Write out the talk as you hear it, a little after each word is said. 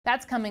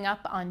That's coming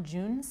up on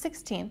June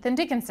 16th in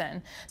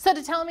Dickinson. So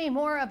to tell me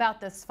more about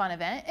this fun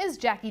event is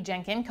Jackie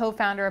Jenkin,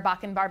 co-founder of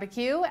Bakken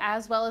BBQ,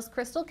 as well as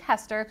Crystal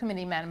Kester,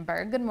 committee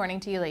member. Good morning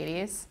to you,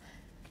 ladies.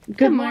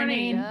 Good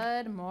morning.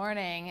 Good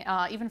morning.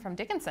 Even from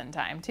Dickinson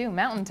time, too,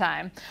 mountain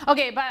time.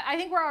 Okay, but I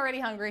think we're already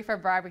hungry for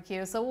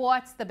barbecue. So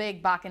what's the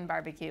big Bakken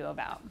BBQ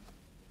about?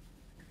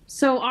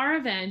 So our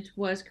event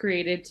was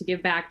created to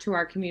give back to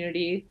our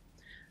community.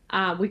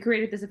 We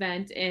created this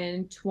event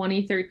in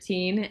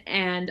 2013,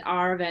 and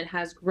our event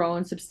has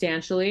grown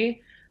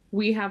substantially.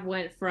 We have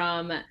went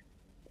from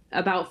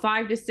about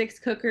 5 to 6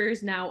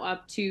 cookers now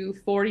up to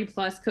 40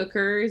 plus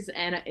cookers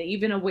and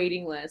even a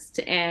waiting list.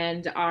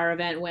 And our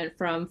event went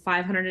from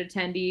 500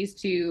 attendees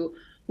to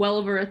well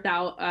over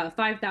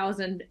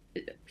 5,000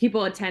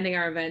 people attending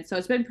our event. So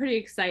it's been pretty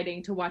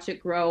exciting to watch it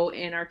grow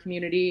in our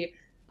community,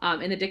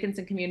 in the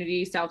Dickinson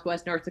community,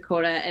 Southwest North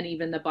Dakota, and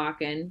even the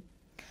Bakken.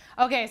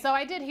 Okay, so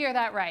I did hear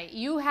that right.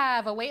 You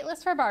have a wait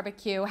list for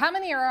barbecue. How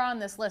many are on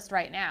this list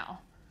right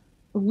now?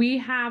 We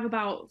have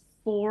about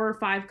 4 or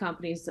 5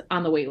 companies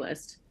on the wait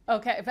list.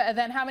 Okay, but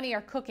then how many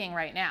are cooking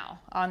right now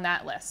on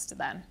that list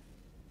then?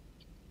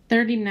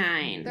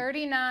 39.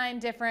 39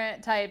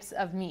 different types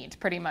of meat,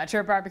 pretty much,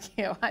 or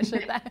barbecue, I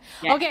should say.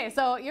 Yeah. Okay,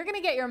 so you're going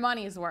to get your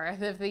money's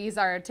worth if these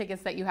are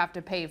tickets that you have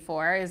to pay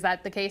for. Is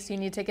that the case? You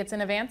need tickets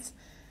in advance?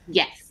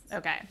 Yes.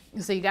 Okay,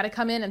 so you got to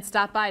come in and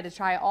stop by to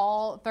try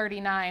all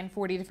 39,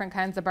 40 different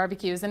kinds of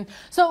barbecues. And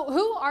so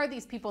who are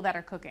these people that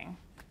are cooking?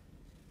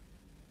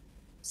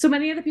 So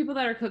many of the people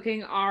that are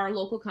cooking are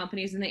local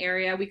companies in the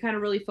area. We kind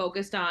of really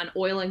focused on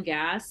oil and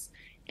gas.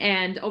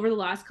 And over the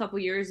last couple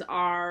of years,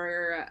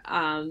 our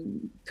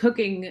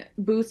cooking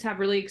booths have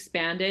really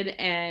expanded.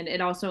 And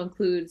it also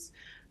includes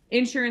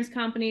insurance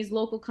companies,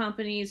 local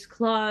companies,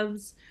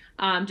 clubs,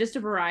 just a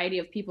variety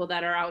of people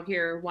that are out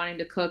here wanting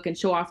to cook and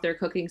show off their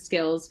cooking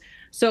skills.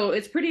 So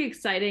it's pretty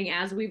exciting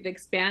as we've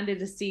expanded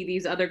to see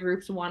these other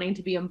groups wanting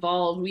to be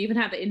involved. We even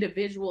have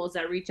individuals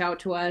that reach out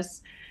to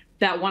us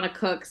that want to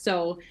cook.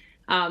 So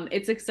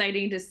it's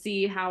exciting to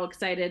see how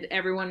excited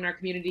everyone in our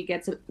community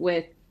gets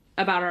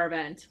about our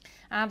event.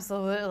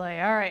 Absolutely.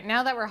 All right,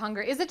 now that we're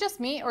hungry, is it just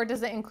meat or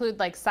does it include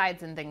like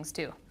sides and things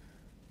too?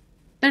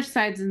 There's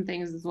sides and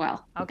things as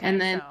well. Okay, and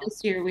then so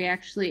this year we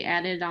actually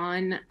added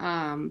on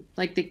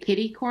like the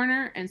kiddie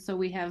corner, and so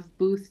we have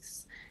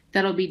booths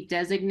that'll be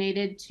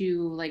designated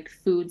to like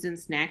foods and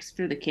snacks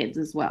for the kids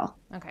as well.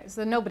 Okay,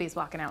 so nobody's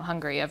walking out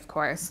hungry, of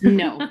course.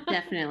 No,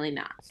 definitely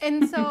not.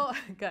 And so,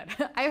 good.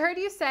 I heard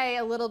you say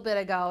a little bit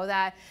ago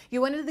that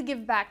you wanted to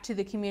give back to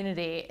the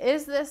community.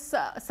 Is this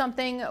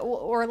something,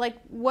 or like,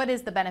 what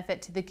is the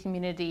benefit to the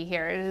community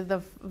here?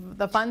 Do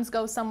the funds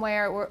go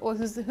somewhere, or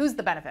who's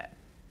the benefit?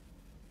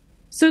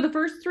 So the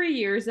first 3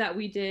 years that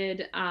we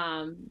did,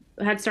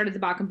 had started the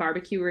Bakken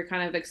BBQ, we were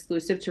kind of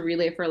exclusive to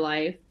Relay for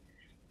Life.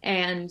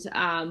 And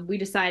we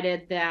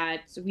decided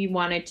that we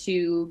wanted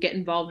to get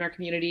involved in our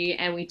community,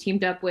 and we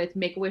teamed up with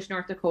Make-A-Wish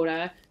North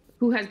Dakota,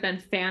 who has been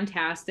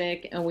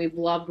fantastic, and we've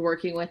loved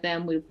working with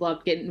them. We've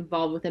loved getting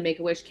involved with the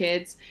Make-A-Wish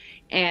kids.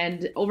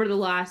 And over the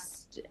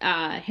last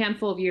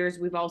handful of years,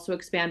 we've also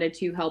expanded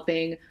to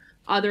helping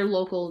other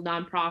local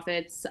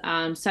nonprofits,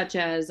 such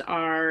as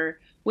our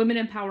Women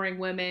Empowering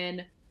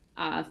Women,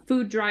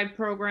 food drive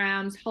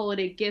programs,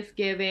 holiday gift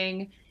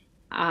giving.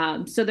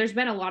 So there's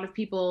been a lot of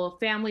people,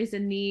 families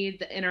in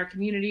need in our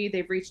community.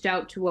 They've reached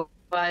out to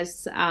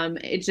us.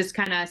 It's just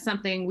kind of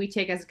something we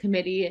take as a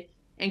committee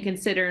and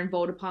consider and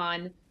vote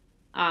upon,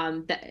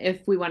 that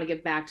if we want to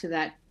give back to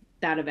that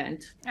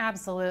event.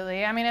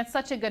 Absolutely. I mean, it's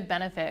such a good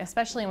benefit,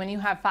 especially when you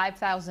have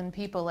 5,000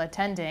 people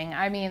attending.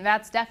 I mean,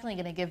 that's definitely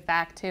going to give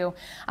back to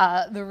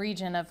the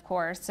region, of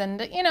course.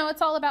 And, you know,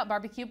 it's all about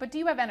barbecue, but do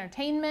you have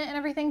entertainment and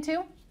everything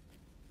too?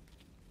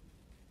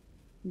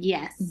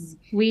 Yes,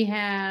 we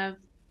have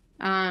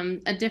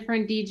a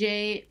different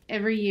DJ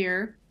every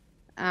year.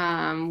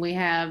 We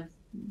have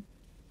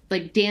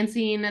like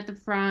dancing at the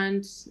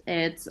front.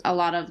 It's a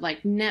lot of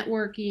like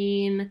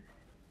networking.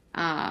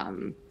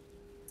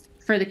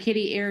 For the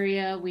kiddie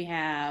area, we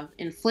have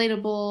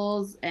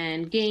inflatables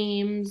and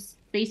games,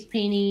 face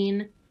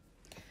painting.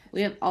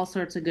 We have all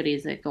sorts of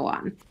goodies that go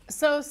on.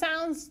 So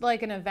sounds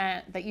like an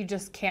event that you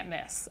just can't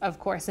miss, of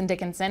course, in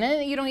Dickinson.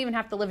 And you don't even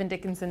have to live in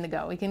Dickinson to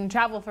go. We can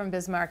travel from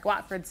Bismarck,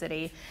 Watford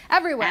City.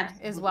 Everywhere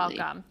is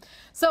welcome.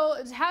 So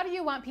how do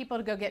you want people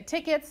to go get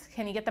tickets?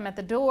 Can you get them at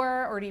the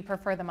door, or do you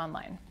prefer them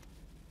online?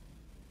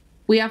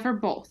 We offer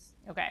both.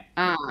 Okay.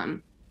 I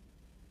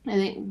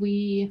think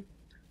you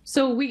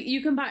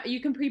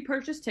can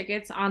pre-purchase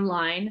tickets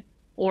online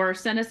or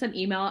send us an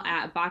email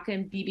at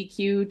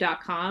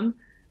bakkenbbq.com.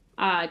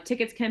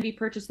 Tickets can be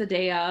purchased the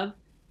day of.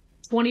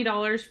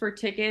 $20 for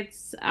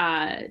tickets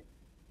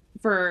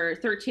for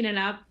 13 and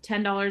up,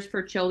 $10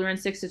 for children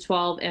 6 to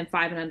 12, and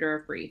 5 and under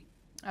are free.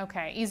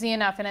 Okay, easy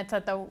enough, and it's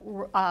at the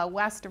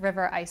West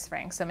River Ice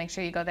Rink, so make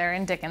sure you go there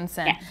in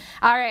Dickinson. Yeah.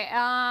 All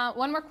right,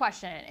 one more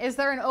question. Is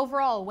there an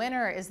overall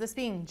winner? Is this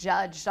being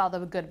judged, all the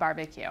good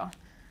barbecue?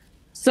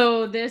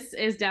 So this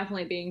is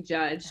definitely being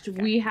judged.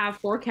 Okay. We have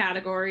 4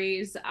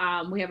 categories.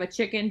 We have a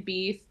chicken,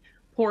 beef,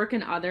 pork,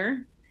 and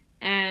other.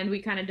 and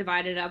we kind of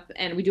divide it up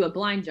and we do a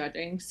blind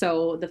judging.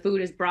 So the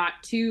food is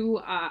brought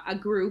to a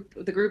group.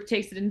 The group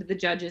takes it into the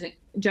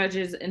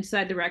judges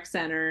inside the rec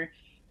center.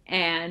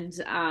 And,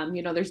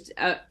 you know, there's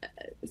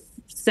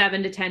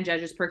 7 to 10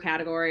 judges per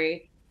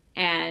category,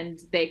 and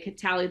they could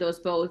tally those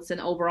votes,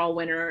 and overall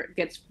winner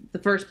the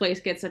first place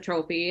gets a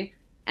trophy.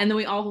 And then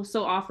we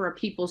also offer a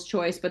People's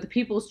Choice, but the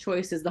People's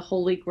Choice is the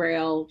holy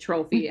grail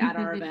trophy at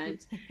our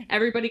event.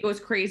 Everybody goes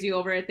crazy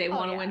over it. They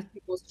want to win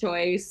People's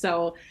Choice.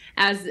 So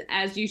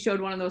as you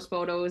showed one of those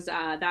photos,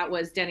 that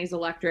was Denny's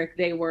Electric.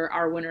 They were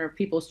our winner of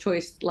People's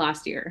Choice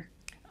last year.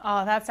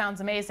 Oh, that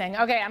sounds amazing.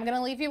 Okay, I'm going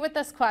to leave you with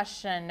this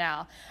question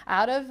now.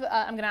 I'm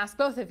going to ask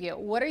both of you,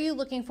 what are you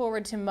looking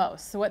forward to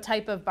most? So what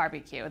type of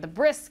barbecue? The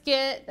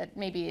brisket,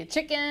 maybe a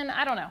chicken?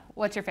 I don't know.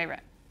 What's your favorite?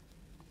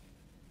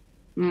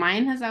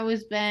 Mine has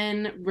always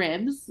been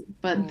ribs,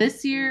 but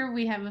this year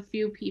we have a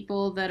few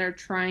people that are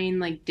trying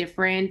like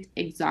different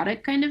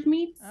exotic kind of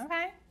meats.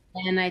 Okay.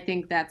 And I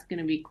think that's going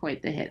to be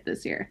quite the hit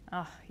this year.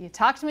 Oh, you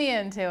talked me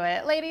into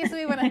it. Ladies,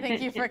 we want to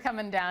thank you for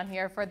coming down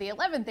here for the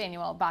 11th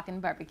annual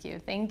Bakken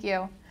BBQ. Thank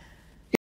you.